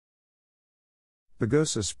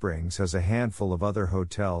Pagosa Springs has a handful of other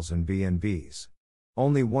hotels and B&Bs.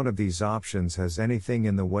 Only one of these options has anything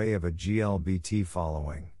in the way of a GLBT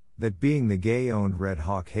following, that being the gay-owned Red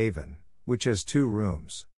Hawk Haven, which has 2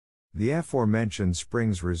 rooms. The aforementioned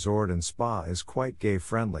Springs Resort and Spa is quite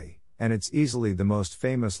gay-friendly, and it's easily the most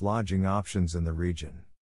famous lodging options in the region.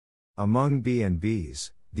 Among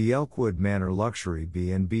B&Bs, the Elkwood Manor Luxury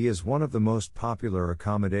B&B is one of the most popular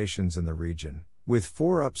accommodations in the region, with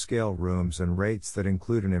 4 upscale rooms and rates that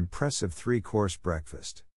include an impressive 3-course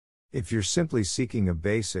breakfast. If you're simply seeking a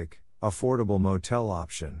basic, affordable motel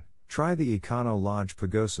option, try the Econo Lodge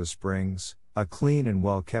Pagosa Springs, a clean and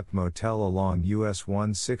well-kept motel along US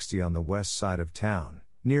 160 on the west side of town,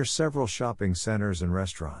 near several shopping centers and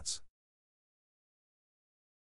restaurants.